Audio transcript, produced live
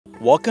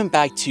Welcome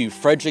back to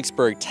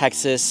Fredricksburg,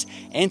 Texas,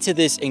 and to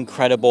this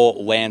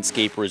incredible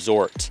landscape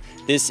resort.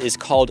 This is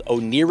called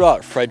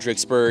Onira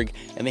Fredricksburg,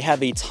 and they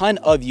have a ton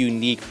of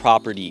unique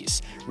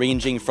properties,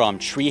 ranging from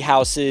tree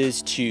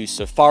houses to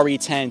safari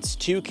tents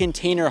to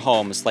container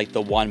homes like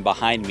the one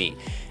behind me.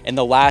 In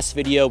the last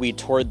video, we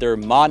toured their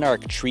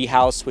Monarch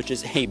treehouse, which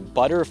is a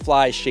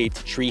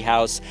butterfly-shaped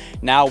treehouse.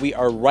 Now we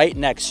are right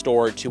next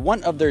door to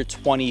one of their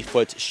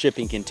 20-foot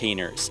shipping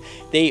containers.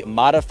 They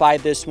modified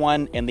this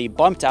one and they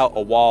bumped out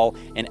a wall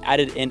and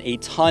added in a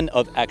ton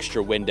of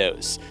extra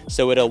windows.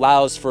 So it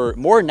allows for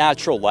more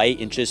natural light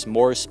and just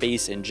more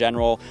space in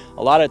general.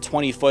 A lot of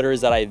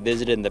 20-footers that I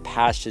visited in the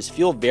past just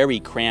feel very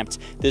cramped.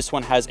 This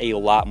one has a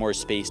lot more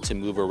space to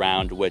move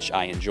around, which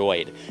I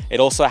enjoyed. It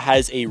also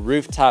has a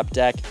rooftop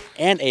deck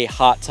and a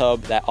hot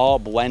tub that all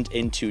blend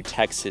into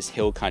Texas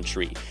hill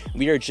country.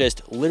 We are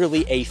just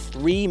literally a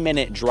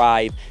 3-minute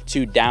drive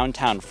to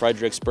downtown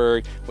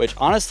Fredricksburg, which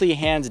honestly,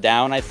 hands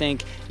down, I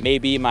think may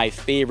be my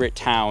favorite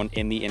town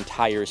in the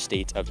entire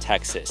state of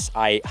Texas.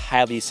 I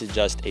highly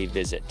suggest a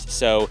visit.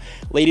 So,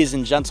 ladies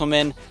and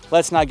gentlemen,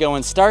 let's not go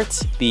and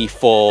start the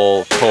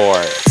full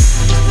tour.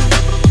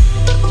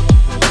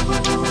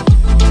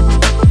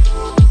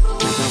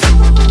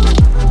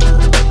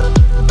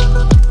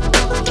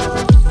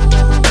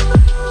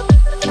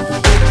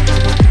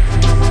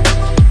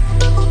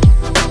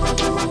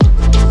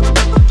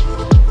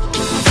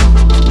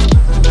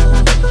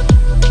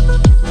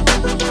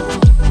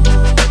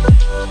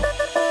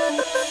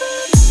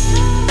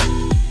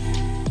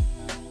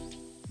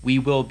 We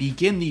will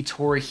begin the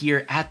tour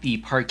here at the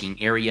parking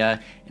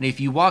area, and if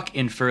you walk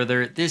in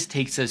further, this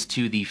takes us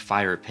to the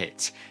fire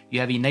pit.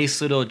 You have a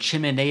nice little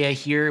chimenea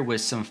here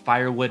with some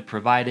firewood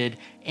provided,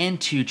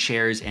 and 2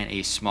 chairs and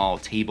a small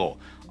table.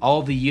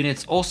 All the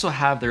units also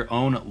have their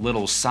own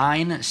little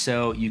sign,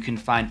 so you can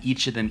find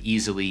each of them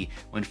easily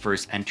when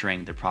first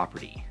entering the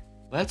property.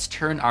 Let's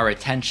turn our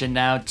attention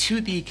now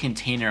to the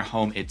container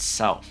home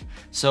itself.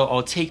 So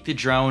I'll take the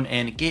drone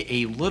and get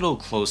a little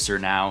closer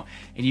now,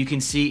 and you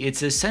can see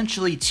it's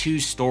essentially 2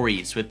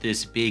 stories with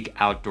this big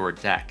outdoor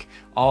deck.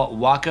 I'll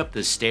walk up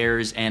the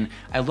stairs, and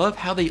I love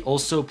how they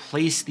also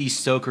place the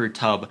soaker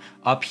tub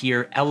up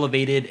here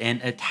elevated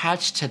and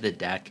attached to the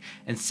deck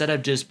instead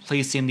of just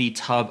placing the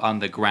tub on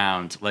the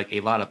ground like a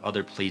lot of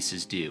other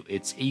places do.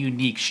 It's a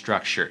unique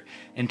structure.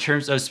 In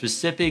terms of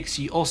specifics,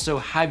 you also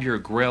have your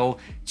grill,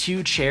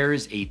 2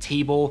 chairs, a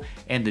table,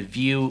 and the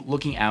view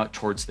looking out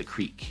towards the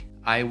creek.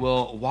 I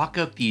will walk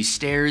up these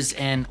stairs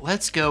and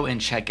let's go and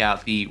check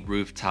out the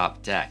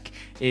rooftop deck.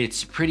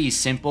 It's pretty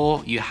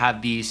simple. You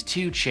have these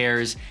 2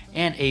 chairs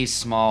and a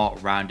small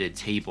rounded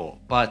table,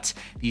 but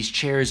these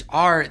chairs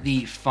are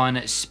the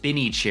fun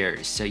spinny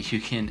chairs, so you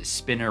can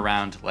spin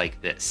around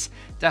like this.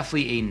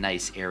 Definitely a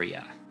nice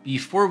area.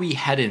 Before we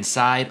head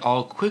inside,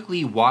 I'll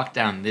quickly walk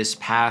down this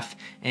path,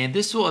 and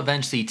this will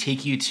eventually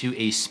take you to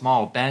a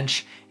small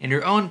bench in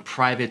your own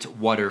private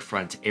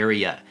waterfront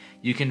area.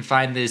 You can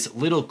find this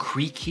little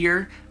creek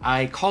here.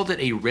 I called it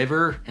a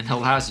river in the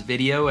last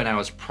video and I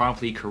was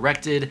promptly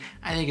corrected.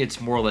 I think it's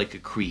more like a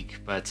creek,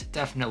 but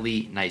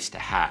definitely nice to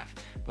have.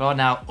 But I'll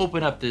now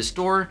open up this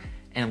door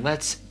and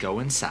let's go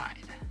inside.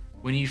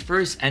 When you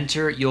first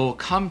enter, you'll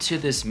come to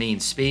this main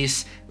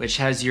space, which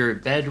has your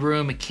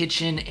bedroom,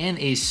 kitchen, and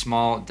a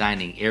small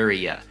dining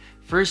area.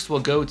 First, we'll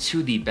go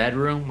to the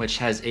bedroom, which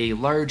has a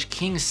large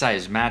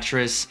king-size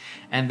mattress,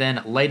 and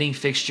then lighting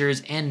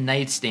fixtures and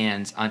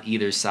nightstands on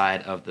either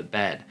side of the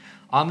bed.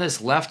 On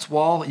this left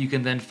wall, you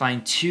can then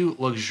find 2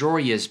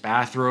 luxurious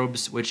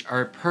bathrobes, which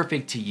are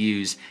perfect to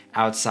use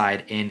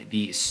outside in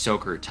the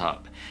soaker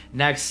tub.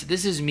 Next,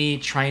 this is me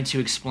trying to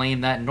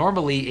explain that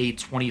normally a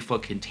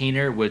 20-foot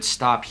container would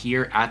stop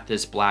here at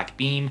this black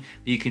beam.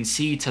 You can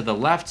see to the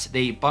left,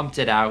 they bumped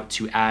it out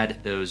to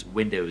add those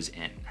windows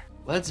in.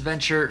 Let's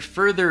venture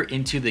further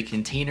into the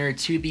container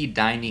to the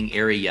dining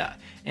area.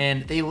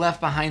 And they left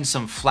behind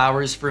some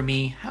flowers for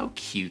me. How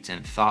cute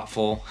and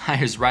thoughtful. I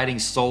was riding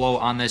solo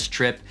on this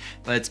trip,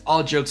 but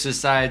all jokes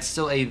aside,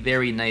 still a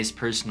very nice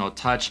personal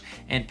touch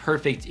and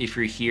perfect if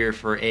you're here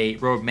for a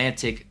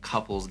romantic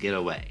couples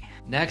getaway.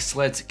 Next,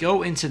 let's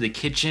go into the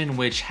kitchen,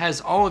 which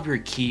has all of your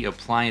key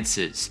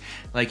appliances,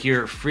 like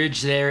your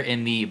fridge there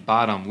in the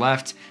bottom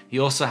left.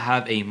 You also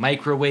have a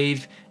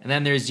microwave, and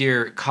then there's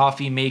your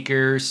coffee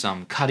maker,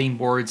 some cutting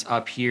boards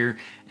up here,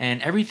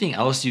 and everything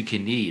else you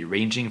can need,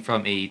 ranging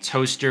from a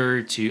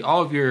toaster to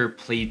all of your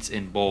plates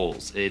and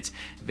bowls. It's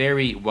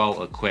very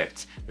well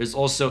equipped. There's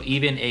also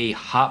even a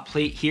hot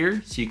plate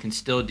here, so you can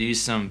still do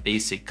some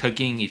basic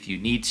cooking if you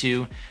need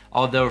to,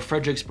 although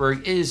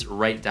Fredricksburg is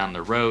right down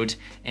the road,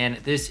 and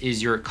this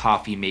is your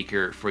coffee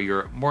maker for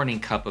your morning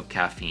cup of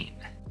caffeine.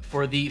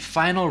 For the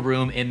final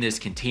room in this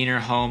container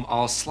home,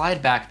 I'll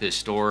slide back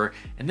this door,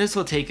 and this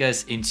will take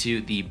us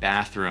into the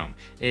bathroom.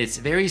 It's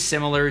very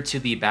similar to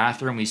the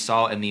bathroom we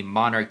saw in the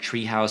Monarch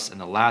treehouse in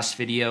the last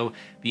video.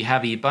 We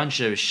have a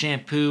bunch of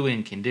shampoo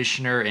and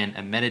conditioner and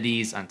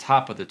amenities on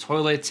top of the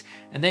toilet,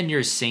 and then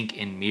your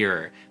sink and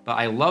mirror. But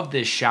I love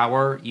this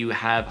shower. You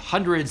have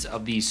hundreds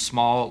of these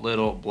small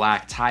little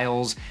black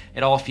tiles.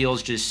 It all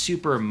feels just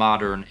super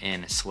modern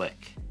and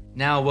slick.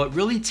 Now, what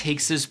really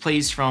takes this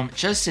place from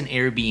just an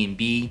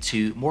Airbnb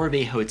to more of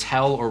a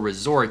hotel or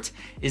resort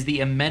is the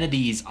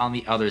amenities on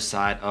the other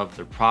side of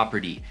the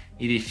property.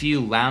 You have a few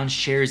lounge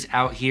chairs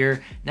out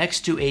here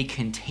next to a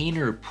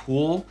container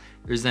pool.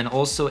 There's then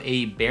also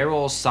a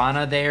barrel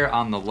sauna there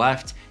on the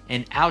left,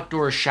 an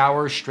outdoor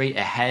shower straight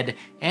ahead,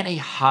 and a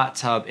hot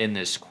tub in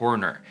this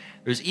corner.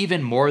 There's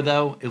even more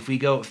though. If we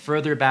go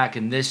further back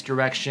in this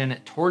direction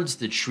towards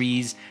the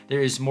trees,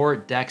 there is more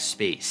deck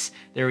space.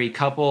 There are a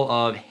couple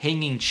of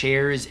hanging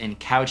chairs and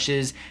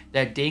couches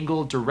that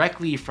dangle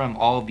directly from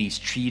all of these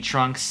tree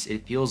trunks.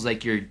 It feels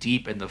like you're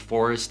deep in the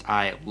forest.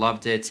 I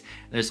loved it.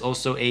 There's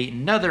also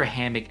another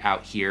hammock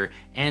out here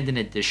and an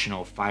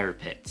additional fire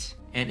pit.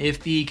 And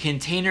if the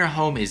container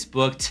home is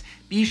booked,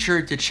 be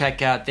sure to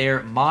check out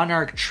their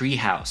Monarch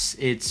treehouse.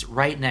 It's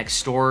right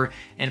next door,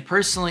 and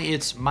personally,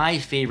 it's my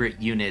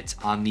favorite unit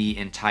on the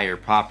entire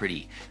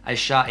property. I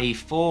shot a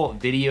full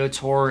video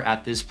tour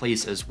at this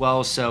place as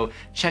well, so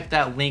check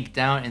that link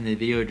down in the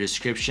video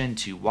description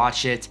to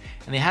watch it.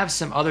 And they have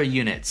some other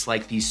units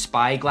like the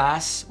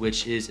Spyglass,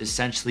 which is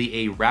essentially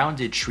a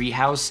rounded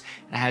treehouse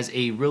and has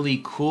a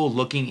really cool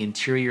looking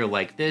interior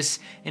like this,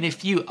 and a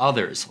few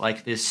others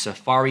like this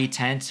Safari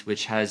tent,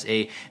 which has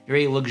a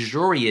very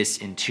luxurious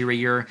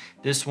interior.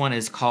 This one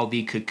is called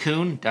the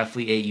Cocoon,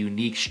 definitely a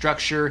unique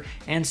structure,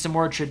 and some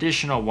more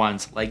traditional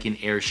ones like an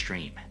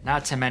Airstream,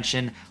 not to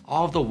mention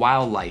all of the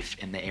wildlife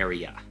in the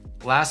area.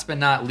 Last but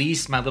not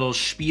least, my little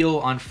spiel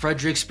on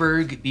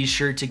Fredricksburg. Be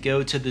sure to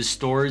go to the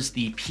stores,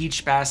 the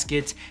Peach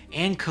Basket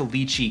and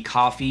Caliche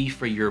Coffee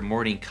for your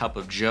morning cup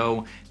of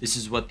joe. This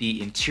is what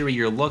the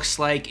interior looks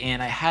like,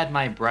 and I had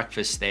my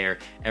breakfast there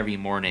every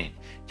morning.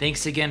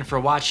 Thanks again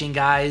for watching,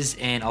 guys,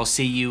 and I'll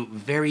see you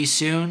very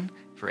soon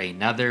for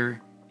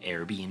another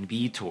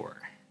Airbnb tour.